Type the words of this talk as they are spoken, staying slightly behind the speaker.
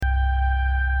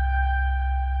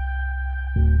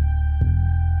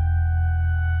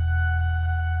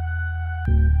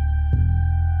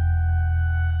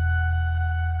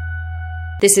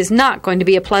This is not going to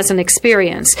be a pleasant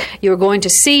experience. You're going to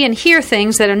see and hear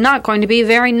things that are not going to be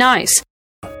very nice.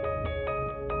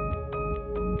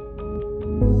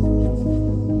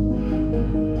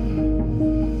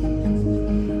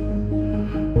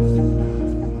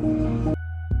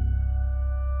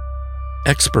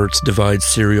 Experts divide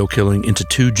serial killing into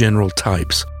two general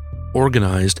types,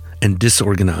 organized and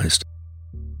disorganized.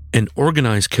 An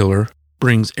organized killer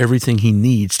brings everything he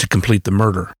needs to complete the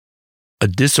murder. A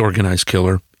disorganized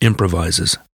killer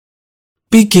improvises.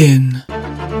 Begin.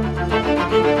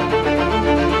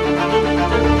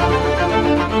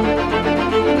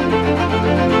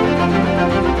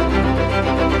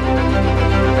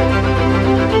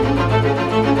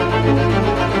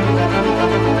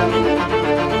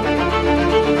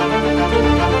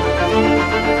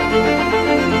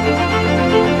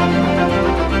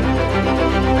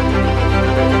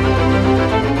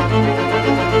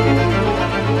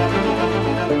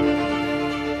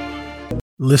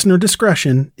 Listener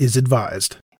discretion is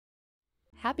advised.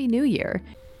 Happy New Year.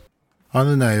 On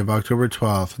the night of October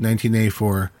 12,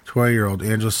 1984, 20-year-old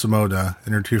Angela Samota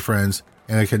and her two friends,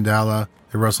 Anna Candela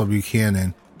and Russell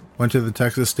Buchanan, went to the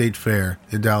Texas State Fair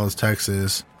in Dallas,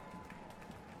 Texas.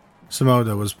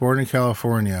 Samota was born in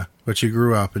California, but she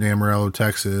grew up in Amarillo,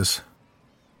 Texas.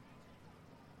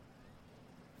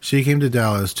 She came to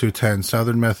Dallas to attend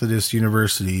Southern Methodist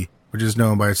University, which is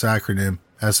known by its acronym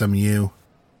SMU.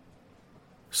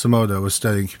 Samota was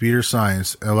studying computer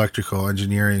science and electrical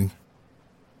engineering.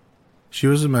 She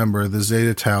was a member of the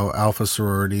Zeta Tau Alpha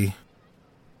sorority.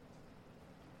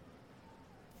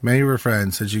 Many of her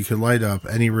friends said she could light up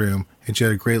any room, and she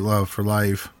had a great love for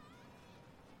life.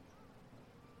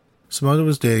 Samota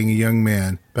was dating a young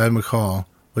man, Ben McCall,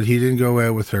 but he didn't go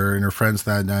out with her and her friends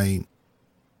that night.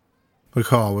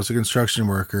 McCall was a construction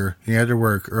worker, and he had to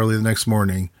work early the next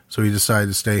morning, so he decided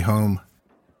to stay home.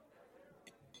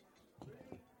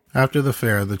 After the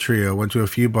fair, the trio went to a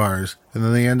few bars, and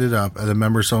then they ended up at a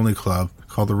members-only club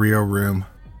called the Rio Room.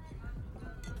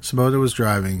 Samota was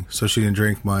driving, so she didn't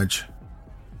drink much.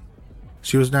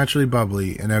 She was naturally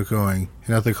bubbly and outgoing,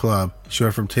 and at the club, she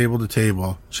went from table to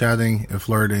table, chatting and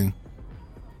flirting.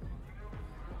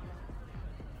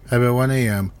 At about 1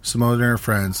 a.m., Samota and her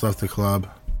friends left the club.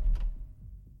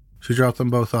 She dropped them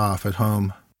both off at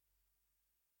home.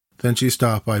 Then she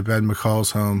stopped by Ben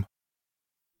McCall's home.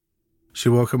 She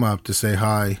woke him up to say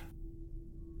hi.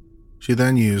 She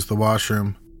then used the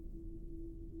washroom.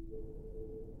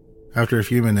 After a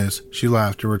few minutes, she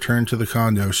left to return to the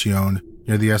condo she owned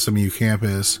near the SMU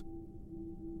campus.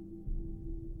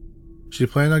 She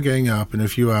planned on getting up in a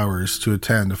few hours to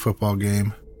attend a football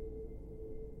game.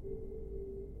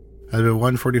 At about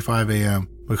 1:45 a.m.,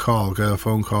 McCall got a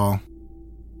phone call.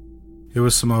 It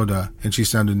was Samota, and she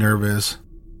sounded nervous.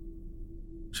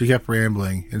 She kept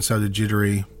rambling and sounded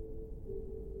jittery.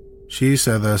 She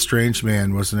said that a strange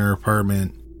man was in her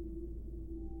apartment.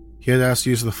 He had asked to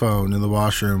use the phone in the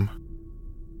washroom.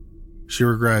 She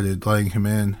regretted letting him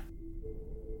in.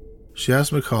 She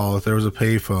asked McCall if there was a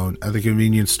payphone at the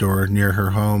convenience store near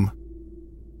her home.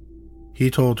 He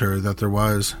told her that there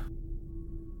was.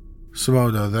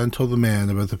 Samota then told the man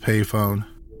about the payphone.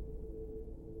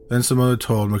 Then Samota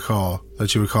told McCall that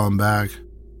she would call him back.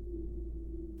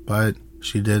 But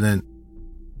she didn't.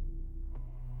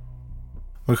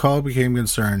 McCall became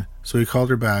concerned, so he called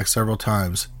her back several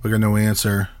times, but got no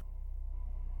answer.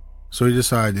 So he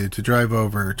decided to drive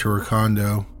over to her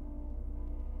condo.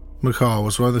 McCall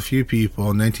was one of the few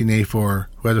people in 1984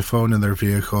 who had a phone in their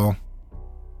vehicle.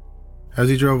 As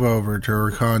he drove over to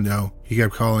her condo, he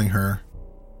kept calling her,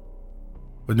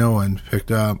 but no one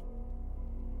picked up.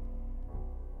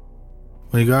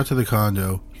 When he got to the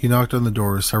condo, he knocked on the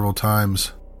door several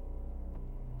times,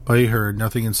 but he heard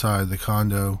nothing inside the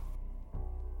condo.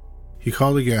 He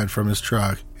called again from his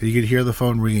truck, and he could hear the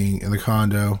phone ringing in the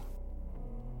condo.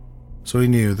 So he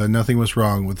knew that nothing was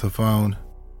wrong with the phone.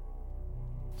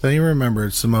 Then he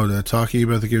remembered Samota talking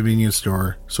about the convenience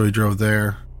store, so he drove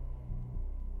there.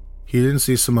 He didn't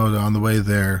see Samota on the way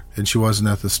there, and she wasn't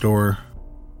at the store.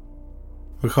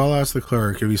 McCall asked the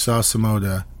clerk if he saw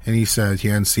Samota, and he said he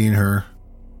hadn't seen her.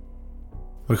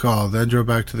 McCall then drove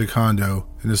back to the condo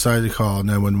and decided to call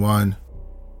 911.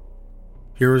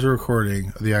 Here was a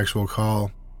recording of the actual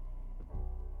call.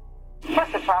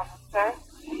 What's the problem, sir?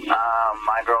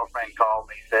 My girlfriend called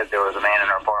me, said there was a man in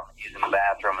her apartment using the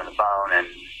bathroom and the phone, and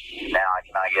now I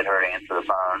cannot get her to answer the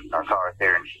phone. Our car is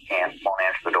here, and she won't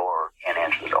answer the door, or can't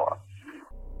answer the door.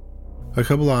 A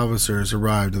couple officers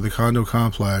arrived at the condo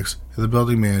complex, and the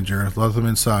building manager let them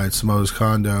inside Samota's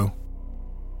condo.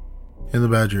 In the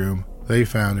bedroom, they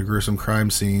found a gruesome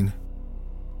crime scene.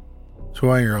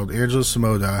 20-year-old Angela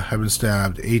Samota had been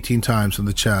stabbed 18 times in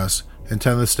the chest, and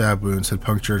 10 of the stab wounds had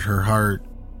punctured her heart.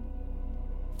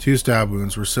 2 stab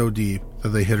wounds were so deep that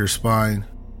they hit her spine.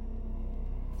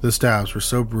 The stabs were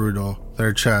so brutal that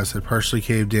her chest had partially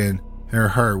caved in and her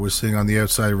heart was sitting on the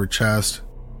outside of her chest.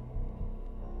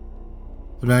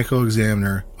 The medical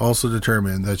examiner also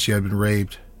determined that she had been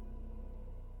raped.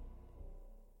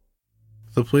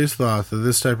 The police thought that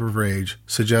this type of rage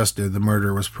suggested the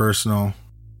murder was personal.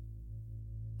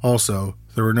 Also,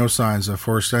 there were no signs of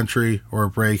forced entry or a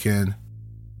break-in.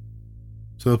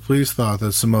 So the police thought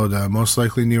that Samota most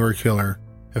likely knew her killer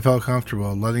and felt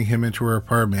comfortable letting him into her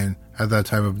apartment at that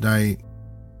time of night.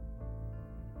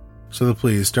 So the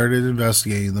police started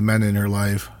investigating the men in her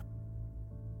life.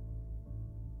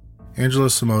 Angela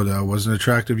Samota was an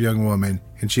attractive young woman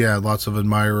and she had lots of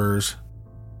admirers.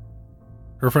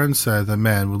 Her friends said that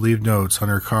men would leave notes on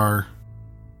her car.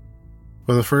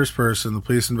 But the first person the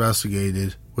police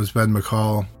investigated was Ben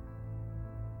McCall.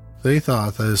 They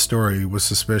thought that his story was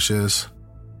suspicious.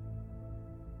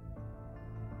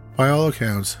 By all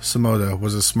accounts, Samota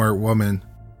was a smart woman.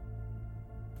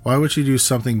 Why would she do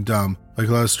something dumb like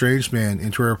let a strange man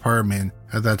into her apartment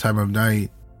at that time of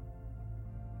night?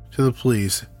 To the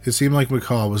police, it seemed like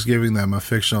McCall was giving them a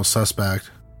fictional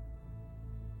suspect.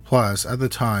 Plus, at the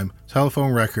time,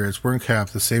 telephone records weren't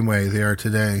kept the same way they are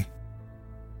today.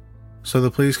 So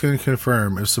the police couldn't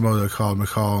confirm if Samota called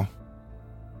McCall.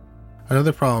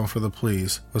 Another problem for the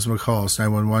police was McCall's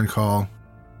 911 call.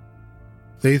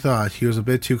 They thought he was a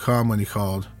bit too calm when he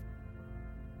called.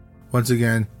 Once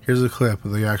again, here's a clip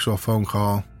of the actual phone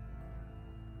call.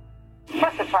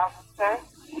 What's the problem, sir?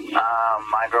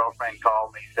 My girlfriend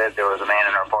called me, said there was a man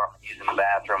in her apartment using the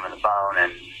bathroom and the phone,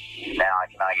 and now I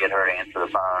cannot get her to answer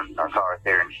the phone. Our car is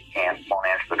here and she won't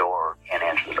answer the door or can't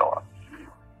answer the door.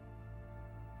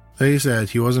 They said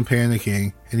he wasn't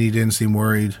panicking and he didn't seem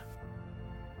worried.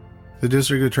 The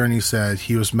district attorney said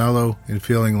he was mellow and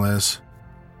feelingless.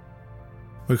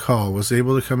 McCall was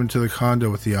able to come into the condo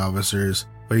with the officers,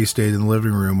 but he stayed in the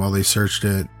living room while they searched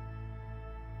it.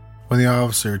 When the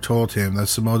officer told him that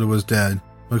Samota was dead,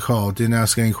 McCall didn't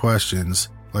ask any questions,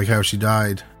 like how she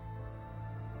died.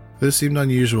 This seemed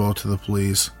unusual to the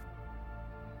police.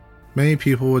 Many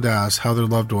people would ask how their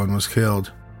loved one was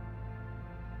killed.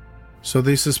 So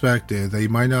they suspected that he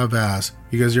might not have asked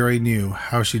because he already knew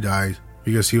how she died,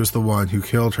 because he was the one who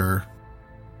killed her.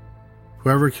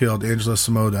 Whoever killed Angela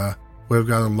Samota would have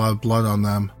gotten a lot of blood on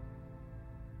them.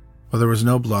 But there was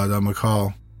no blood on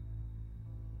McCall.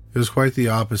 It was quite the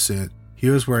opposite. He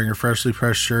was wearing a freshly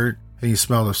pressed shirt and he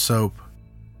smelled of soap.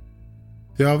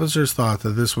 The officers thought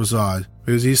that this was odd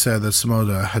because he said that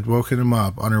Samota had woken him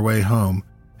up on her way home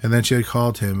and then she had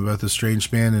called him about the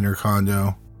strange man in her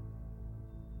condo.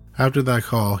 After that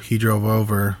call, he drove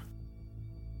over.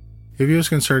 If he was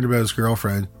concerned about his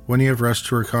girlfriend, wouldn't he have rushed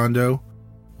to her condo?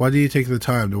 Why did he take the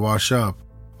time to wash up?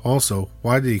 Also,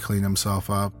 why did he clean himself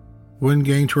up? Wouldn't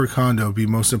getting to her condo be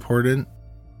most important?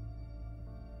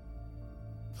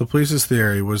 The police's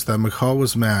theory was that McCall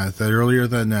was mad that earlier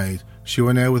that night she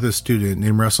went out with a student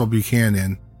named Russell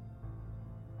Buchanan.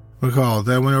 McCall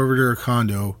then went over to her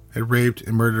condo and raped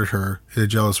and murdered her in a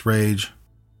jealous rage.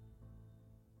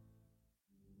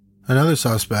 Another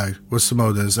suspect was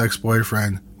Samota's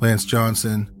ex-boyfriend, Lance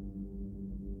Johnson.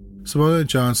 Samota and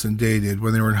Johnson dated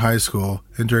when they were in high school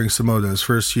and during Samota's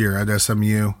first year at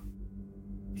SMU.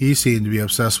 He seemed to be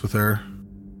obsessed with her.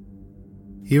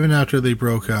 Even after they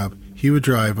broke up, he would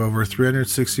drive over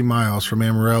 360 miles from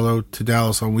Amarillo to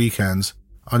Dallas on weekends,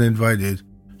 uninvited,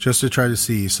 just to try to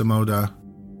see Samota.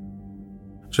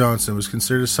 Johnson was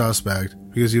considered a suspect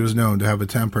because he was known to have a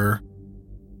temper.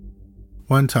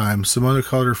 One time, Samota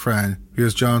called her friend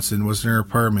because Johnson was in her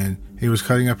apartment and he was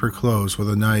cutting up her clothes with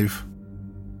a knife.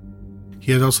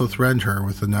 He had also threatened her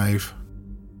with a knife.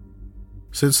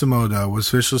 Since Samota was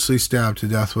viciously stabbed to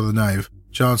death with a knife,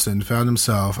 Johnson found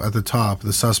himself at the top of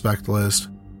the suspect list.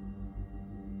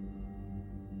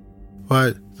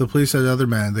 But the police had other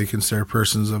men they considered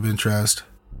persons of interest.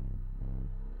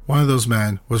 One of those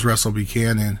men was Russell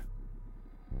Buchanan.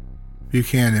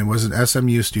 Buchanan was an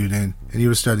SMU student and he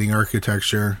was studying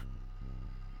architecture.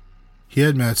 He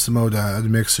had met Samota at a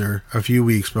mixer a few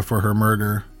weeks before her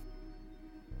murder.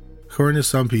 According to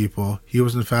some people, he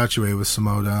was infatuated with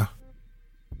Samota.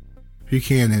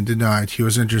 Buchanan denied he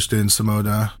was interested in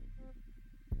Samota.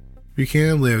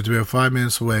 Buchanan lived about 5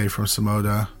 minutes away from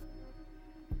Samota.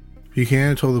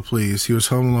 Buchanan told the police he was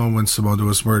home alone when Samota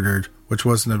was murdered, which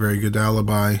wasn't a very good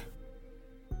alibi.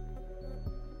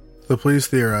 The police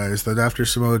theorized that after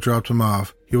Samota dropped him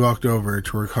off, he walked over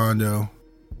to her condo.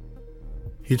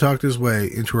 He talked his way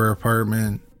into her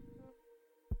apartment.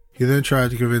 He then tried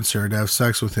to convince her to have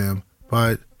sex with him,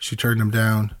 but she turned him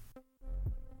down.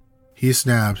 He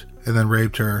snapped and then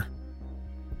raped her.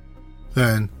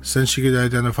 Then, since she could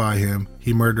identify him,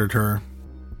 he murdered her.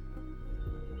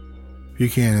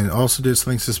 Buchanan also did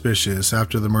something suspicious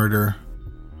after the murder.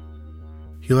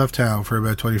 He left town for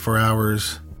about 24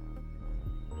 hours.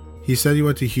 He said he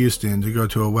went to Houston to go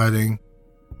to a wedding.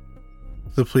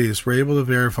 The police were able to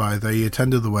verify that he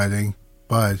attended the wedding,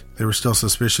 but they were still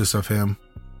suspicious of him.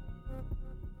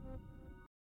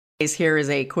 Here is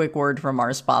a quick word from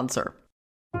our sponsor.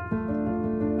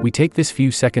 We take this few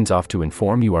seconds off to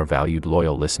inform you, our valued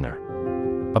loyal listener,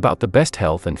 about the best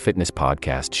health and fitness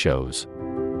podcast shows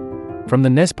from the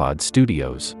Nezpod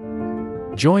Studios.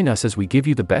 Join us as we give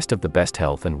you the best of the best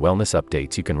health and wellness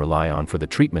updates you can rely on for the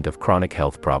treatment of chronic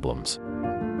health problems.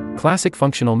 Classic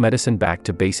functional medicine back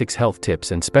to basics health tips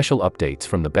and special updates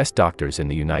from the best doctors in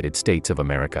the United States of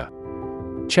America.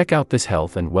 Check out this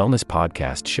health and wellness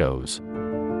podcast shows.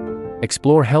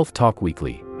 Explore Health Talk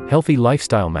Weekly, Healthy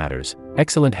Lifestyle Matters,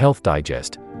 Excellent Health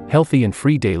Digest, Healthy and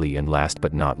Free Daily, and last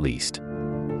but not least,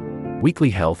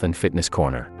 Weekly Health and Fitness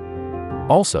Corner.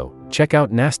 Also, check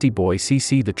out Nasty Boy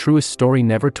CC, the truest story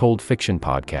never told fiction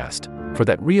podcast, for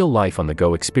that real life on the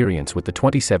go experience with the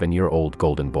 27-year-old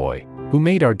golden boy, who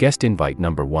made our guest invite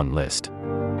 #1 list.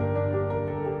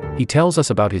 He tells us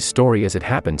about his story as it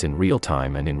happens in real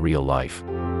time and in real life.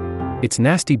 It's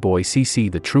Nasty Boy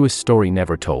CC, the truest story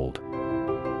never told.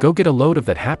 Go get a load of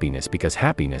that happiness, because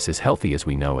happiness is healthy as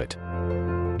we know it.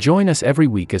 Join us every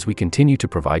week as we continue to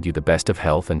provide you the best of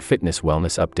health and fitness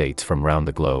wellness updates from around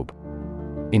the globe.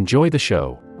 Enjoy the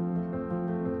show.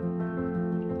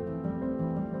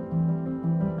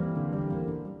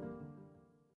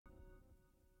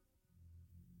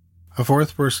 A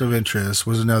fourth person of interest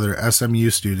was another SMU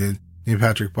student named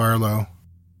Patrick Barlow.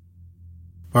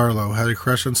 Barlow had a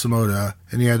crush on Samota,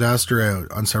 and he had asked her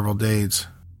out on several dates.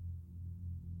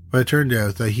 But it turned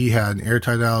out that he had an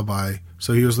airtight alibi,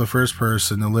 so he was the first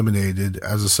person eliminated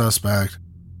as a suspect.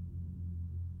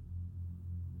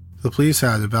 The police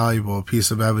had a valuable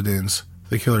piece of evidence,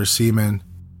 the killer's semen.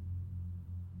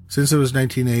 Since it was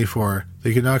 1984,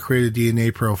 they could not create a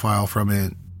DNA profile from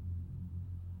it.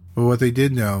 But what they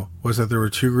did know was that there were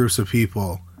two groups of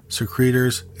people,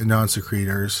 secretors and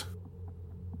non-secretors.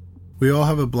 We all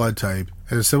have a blood type,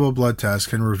 and a simple blood test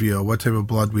can reveal what type of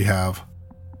blood we have.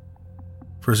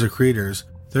 For secretors,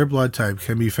 their blood type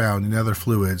can be found in other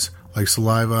fluids like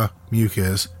saliva,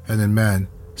 mucus, and in men,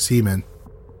 semen.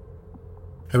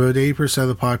 About 80% of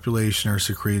the population are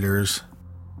secretors.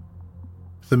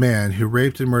 The man who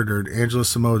raped and murdered Angela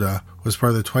Samota was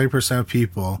part of the 20% of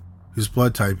people whose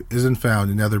blood type isn't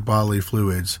found in other bodily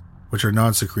fluids, which are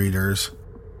non-secretors.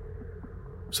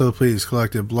 So the police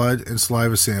collected blood and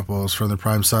saliva samples from the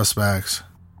prime suspects.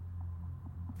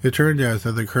 It turned out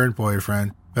that the current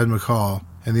boyfriend, Ben McCall,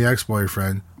 and the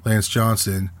ex-boyfriend, Lance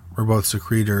Johnson, were both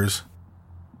secretors.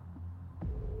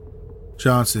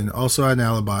 Johnson also had an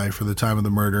alibi for the time of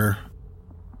the murder.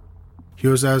 He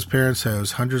was at his parents'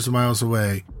 house hundreds of miles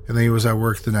away, and then he was at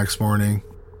work the next morning.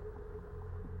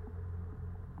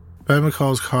 Ben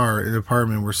McCall's car and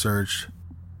apartment were searched.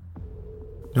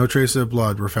 No traces of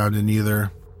blood were found in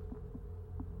either.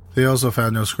 They also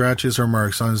found no scratches or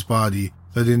marks on his body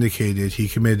that indicated he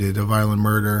committed a violent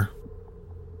murder.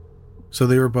 So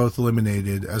they were both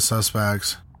eliminated as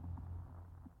suspects.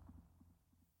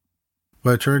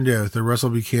 But it turned out that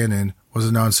Russell Buchanan was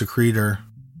a non-secretor.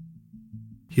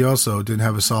 He also didn't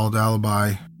have a solid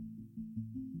alibi,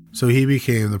 so he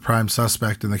became the prime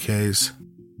suspect in the case.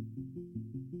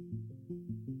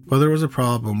 But there was a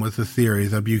problem with the theory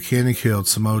that Buchanan killed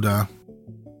Samota.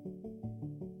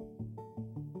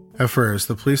 At first,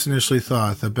 the police initially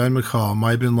thought that Ben McCall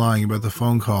might have been lying about the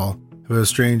phone call about a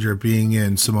stranger being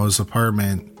in Samota's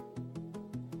apartment.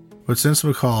 But since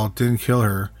McCall didn't kill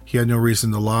her, he had no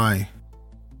reason to lie.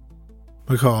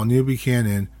 McCall knew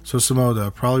Buchanan, so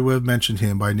Samota probably would have mentioned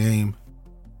him by name.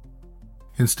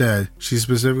 Instead, she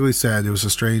specifically said it was a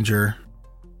stranger.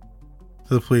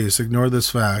 The police ignored this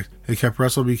fact and kept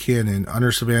Russell Buchanan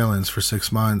under surveillance for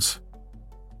 6 months.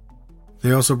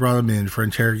 They also brought him in for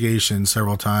interrogation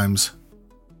several times.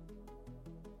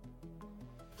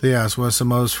 They asked one of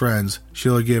Samota's friends,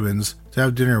 Sheila Gibbons, to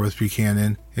have dinner with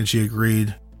Buchanan, and she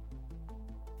agreed.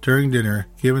 During dinner,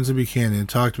 Gibbons and Buchanan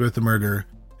talked about the murder,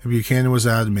 and Buchanan was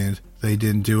adamant they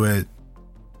didn't do it.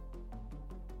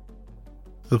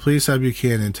 The police had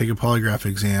Buchanan take a polygraph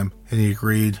exam, and he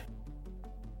agreed.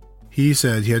 He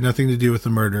said he had nothing to do with the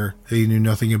murder, and he knew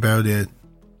nothing about it.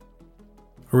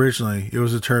 Originally, it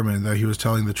was determined that he was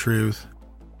telling the truth.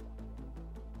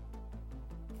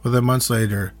 But then months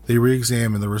later, they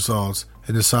re-examined the results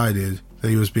and decided that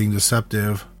he was being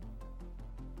deceptive.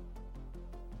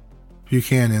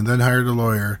 Buchanan then hired a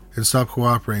lawyer and stopped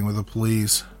cooperating with the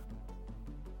police.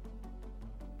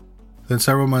 Then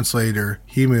several months later,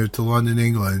 he moved to London,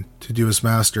 England to do his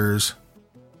master's.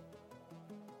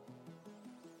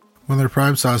 When their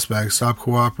prime suspect stopped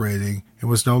cooperating and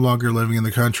was no longer living in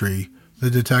the country, the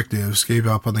detectives gave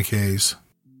up on the case.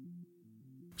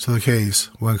 So the case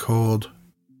went cold.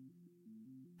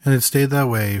 And it stayed that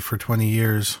way for 20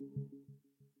 years.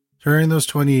 During those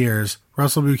 20 years,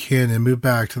 Russell Buchanan moved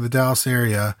back to the Dallas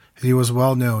area and he was a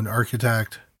well-known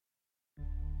architect.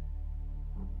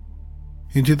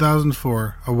 In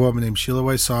 2004, a woman named Sheila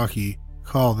Wysocki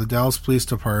called the Dallas Police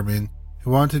Department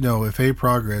and wanted to know if any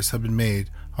progress had been made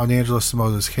on Angela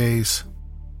Samota's case.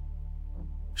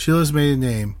 Sheila's maiden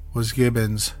name was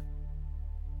Gibbons.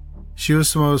 She was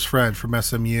Samota's friend from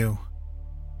SMU.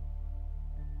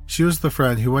 She was the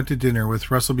friend who went to dinner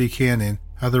with Russell Buchanan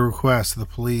at the request of the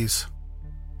police.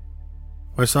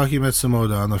 Wysocki met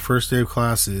Samota on the first day of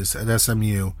classes at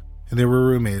SMU, and they were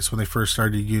roommates when they first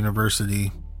started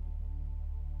university.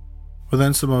 But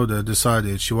then Samota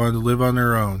decided she wanted to live on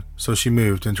her own, so she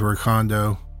moved into her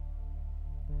condo.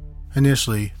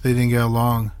 Initially, they didn't get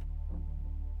along.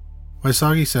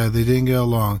 Wysocki said they didn't get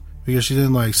along because she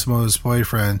didn't like Samota's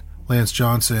boyfriend, Lance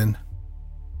Johnson.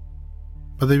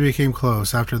 But they became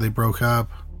close after they broke up.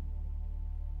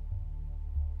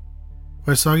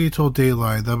 Wysocki told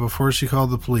Dateline that before she called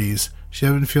the police, she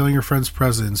had been feeling her friend's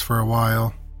presence for a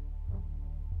while.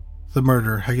 The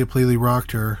murder had completely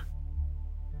rocked her.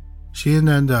 She didn't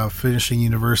end up finishing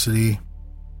university.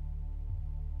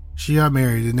 She got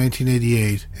married in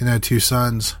 1988 and had 2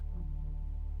 sons.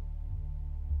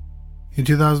 In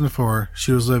 2004,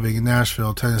 she was living in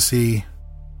Nashville, Tennessee.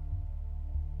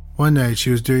 One night, she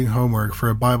was doing homework for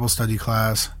a Bible study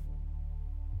class.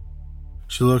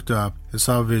 She looked up and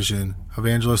saw a vision of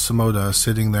Angela Samota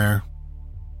sitting there.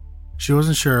 She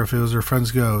wasn't sure if it was her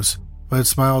friend's ghost, but it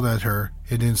smiled at her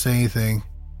and didn't say anything.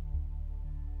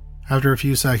 After a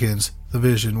few seconds, the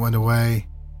vision went away.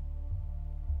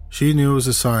 She knew it was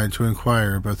a sign to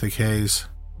inquire about the case.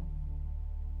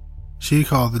 She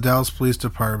called the Dallas Police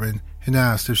Department and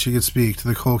asked if she could speak to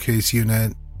the cold case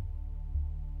unit.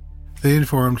 They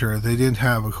informed her they didn't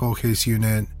have a cold case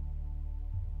unit.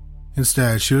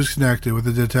 Instead, she was connected with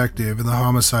a detective in the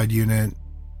homicide unit.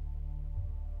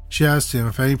 She asked him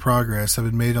if any progress had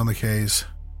been made on the case.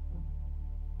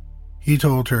 He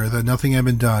told her that nothing had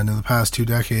been done in the past 2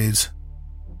 decades.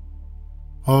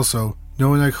 Also, no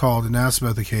one had called and asked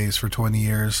about the case for 20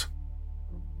 years.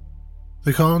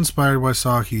 The call inspired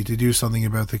Wysocki to do something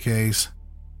about the case.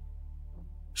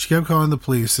 She kept calling the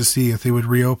police to see if they would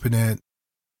reopen it,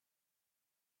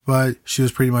 but she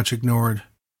was pretty much ignored.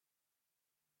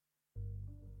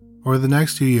 Over the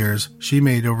next 2 years, she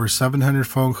made over 700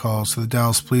 phone calls to the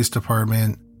Dallas Police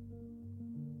Department.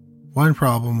 One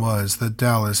problem was that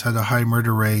Dallas had a high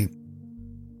murder rate,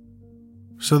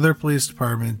 so their police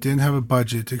department didn't have a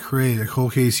budget to create a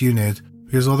cold case unit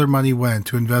because all their money went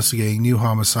to investigating new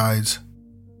homicides.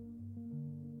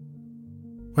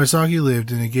 Wysocki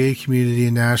lived in a gated community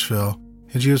in Nashville,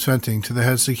 and she was venting to the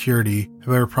head security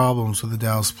about her problems with the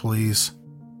Dallas police.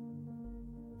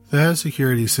 The head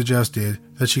security suggested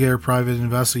that she get her private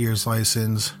investigator's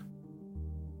license.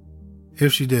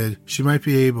 If she did, she might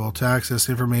be able to access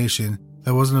information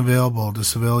that wasn't available to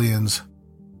civilians.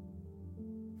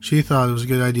 She thought it was a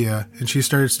good idea, and she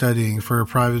started studying for her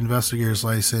private investigator's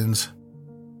license.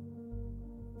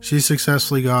 She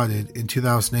successfully got it in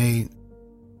 2008.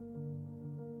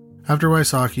 After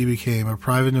Wysocki became a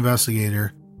private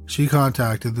investigator, she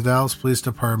contacted the Dallas Police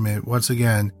Department once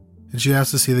again, and she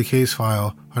asked to see the case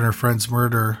file on her friend's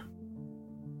murder.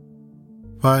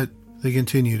 But they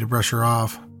continued to brush her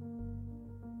off.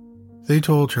 They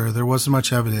told her there wasn't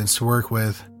much evidence to work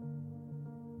with.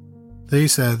 They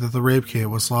said that the rape kit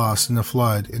was lost in a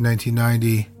flood in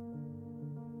 1990.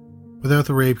 Without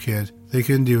the rape kit, they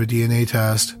couldn't do a DNA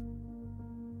test.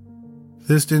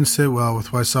 This didn't sit well with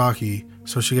Wysocki,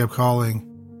 so she kept calling.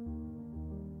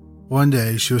 One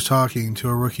day, she was talking to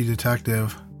a rookie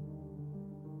detective.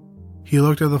 He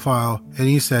looked at the file and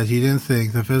he said he didn't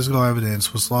think the physical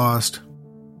evidence was lost.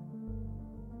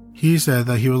 He said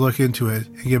that he would look into it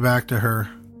and get back to her.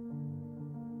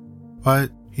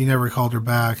 But he never called her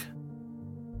back.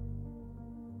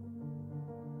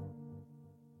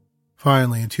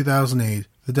 Finally, in 2008,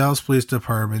 the Dallas Police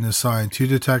Department assigned 2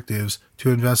 detectives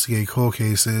to investigate cold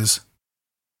cases.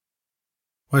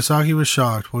 Wysocki was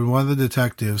shocked when one of the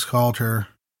detectives called her.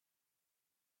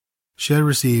 She had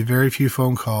received very few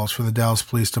phone calls from the Dallas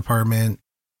Police Department.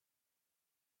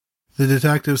 The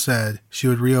detective said she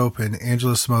would reopen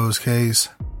Angela Samota's case.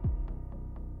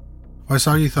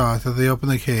 Wysocki thought that they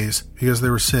opened the case because they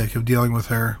were sick of dealing with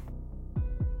her.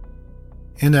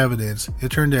 In evidence, it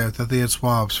turned out that they had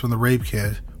swabs from the rape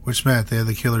kit, which meant they had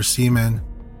the killer's semen.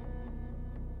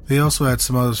 They also had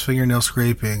Samota's fingernail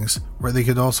scrapings, where they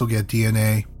could also get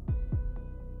DNA.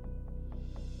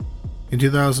 In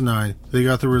 2009, they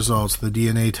got the results of the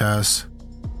DNA tests.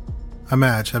 A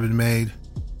match had been made.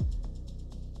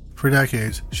 For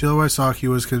decades, Sheila Wysocki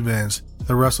was convinced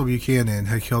that Russell Buchanan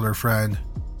had killed her friend.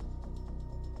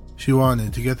 She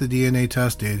wanted to get the DNA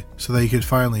tested so that he could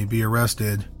finally be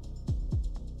arrested.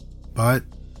 But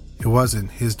it wasn't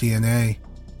his DNA.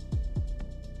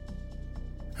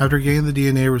 After getting the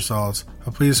DNA results,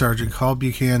 a police sergeant called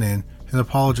Buchanan and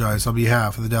apologized on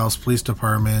behalf of the Dallas Police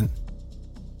Department.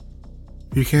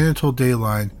 Buchanan told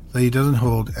Dateline that he doesn't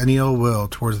hold any ill will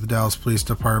towards the Dallas Police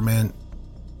Department.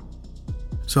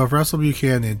 So if Russell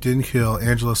Buchanan didn't kill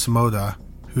Angela Samota,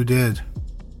 who did?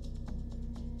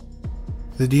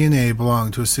 The DNA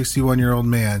belonged to a 61-year-old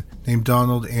man named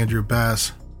Donald Andrew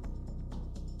Bess.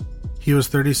 He was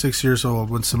 36 years old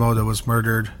when Samota was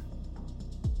murdered.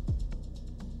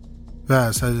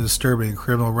 Bess had a disturbing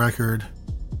criminal record.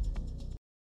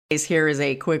 Here is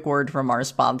a quick word from our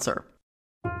sponsor.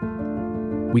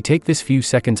 We take this few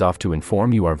seconds off to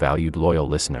inform you, our valued loyal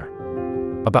listener,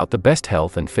 about the best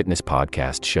health and fitness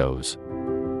podcast shows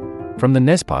from the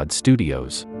Nespod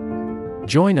Studios.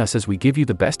 Join us as we give you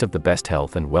the best of the best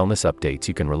health and wellness updates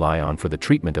you can rely on for the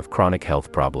treatment of chronic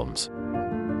health problems.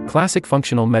 Classic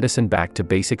functional medicine back to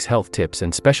basics health tips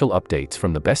and special updates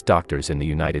from the best doctors in the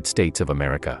United States of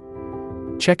America.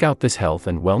 Check out this health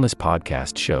and wellness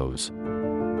podcast shows.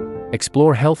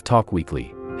 Explore Health Talk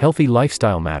Weekly, Healthy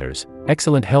Lifestyle Matters,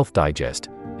 Excellent Health Digest,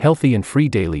 Healthy and Free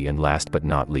Daily, and last but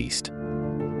not least,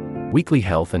 Weekly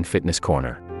Health and Fitness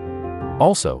Corner.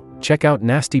 Also, check out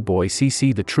Nasty Boy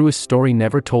CC, the truest story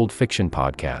never told fiction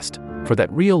podcast, for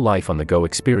that real life on the go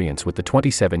experience with the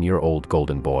 27-year-old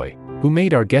golden boy, who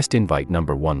made our guest invite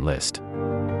 #1 list.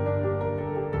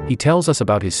 He tells us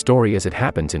about his story as it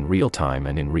happens in real time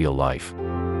and in real life.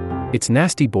 It's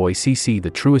Nasty Boy CC, the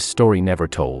truest story never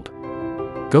told.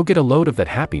 Go get a load of that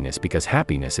happiness, because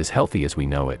happiness is healthy as we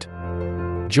know it.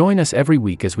 Join us every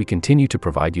week as we continue to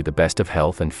provide you the best of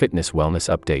health and fitness wellness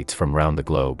updates from around the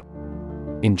globe.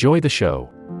 Enjoy the show.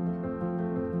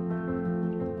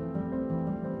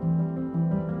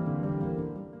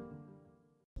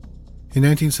 In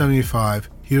 1975,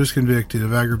 he was convicted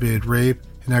of aggravated rape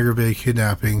and aggravated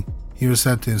kidnapping. He was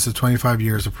sentenced to 25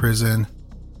 years of prison.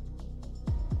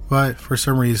 But, for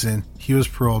some reason, he was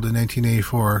paroled in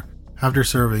 1984 after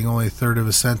serving only a third of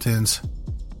his sentence.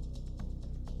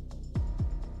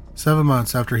 7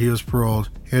 months after he was paroled,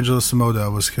 Angela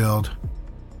Samota was killed.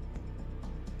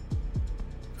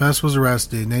 Bess was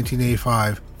arrested in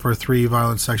 1985 for 3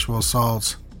 violent sexual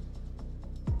assaults.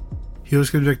 He was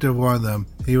convicted of one of them,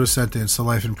 and he was sentenced to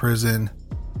life in prison.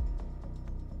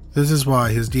 This is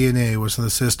why his DNA was in the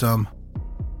system.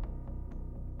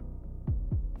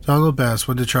 Donald Bess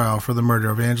went to trial for the murder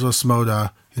of Angela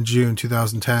Samota in June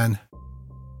 2010.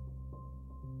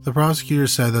 The prosecutor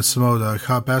said that Samota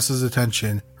caught Bess's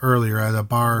attention earlier at a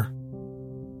bar.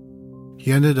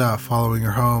 He ended up following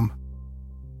her home.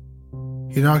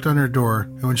 He knocked on her door,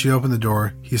 and when she opened the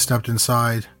door, he stepped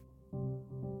inside.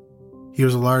 He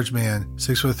was a large man,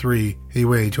 6'3", and he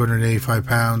weighed 285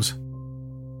 pounds.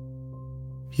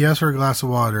 He asked for a glass of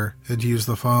water and to use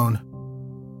the phone.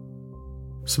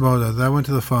 Samota then went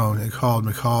to the phone and called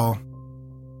McCall.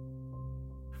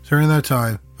 During that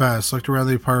time, Bess looked around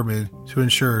the apartment to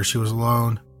ensure she was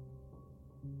alone.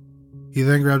 He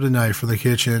then grabbed a knife from the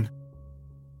kitchen.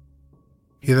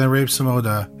 He then raped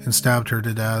Samota and stabbed her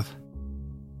to death.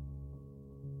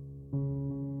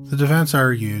 The defense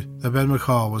argued that Ben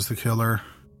McCall was the killer.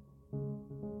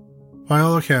 By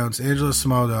all accounts, Angela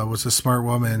Samota was a smart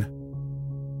woman.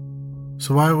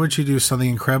 So why would she do something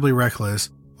incredibly reckless,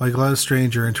 like let a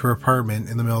stranger into her apartment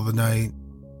in the middle of the night?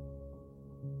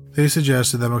 They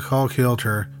suggested that McCall killed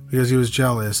her because he was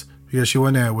jealous because she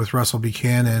went out with Russell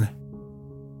Buchanan.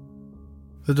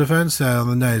 The defense said on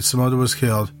the night Samota was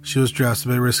killed, she was dressed a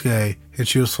bit risque and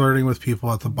she was flirting with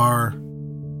people at the bar.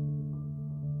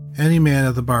 Any man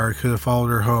at the bar could have followed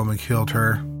her home and killed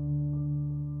her.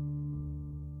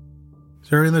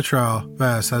 During the trial,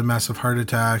 Bess had a massive heart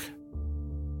attack.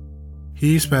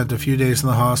 He spent a few days in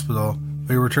the hospital,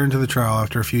 but he returned to the trial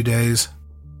after a few days.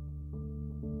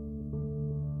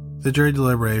 The jury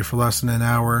deliberated for less than an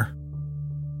hour.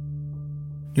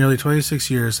 Nearly 26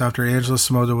 years after Angela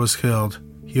Samota was killed,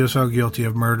 he was found guilty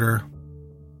of murder.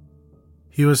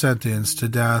 He was sentenced to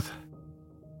death.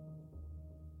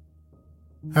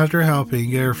 After helping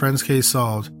get her friend's case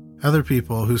solved, other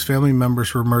people whose family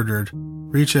members were murdered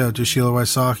reach out to Sheila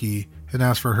Wysocki and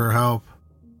ask for her help.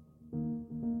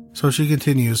 So she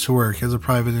continues to work as a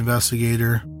private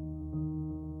investigator.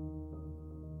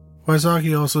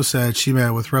 Wysocki also said she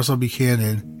met with Russell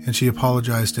Buchanan and she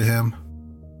apologized to him.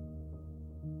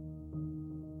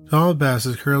 Donald Best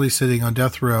is currently sitting on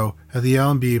death row at the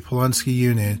L&B Polunsky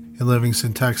Unit in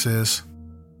Livingston, Texas.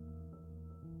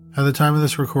 At the time of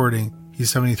this recording,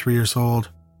 he's 73 years old.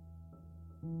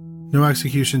 No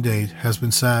execution date has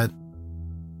been set.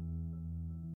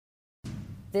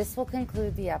 This will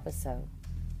conclude the episode.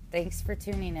 Thanks for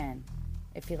tuning in.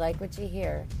 If you like what you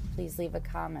hear, please leave a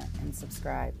comment and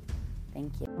subscribe.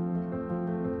 Thank you.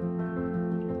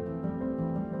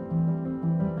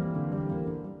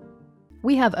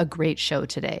 We have a great show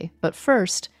today, but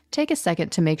first, take a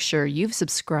second to make sure you've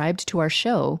subscribed to our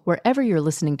show wherever you're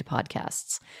listening to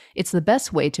podcasts. It's the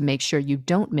best way to make sure you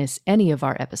don't miss any of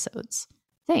our episodes.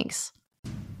 Thanks.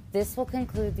 This will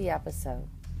conclude the episode.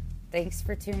 Thanks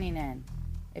for tuning in.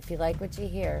 If you like what you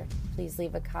hear, please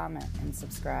leave a comment and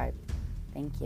subscribe. Thank you.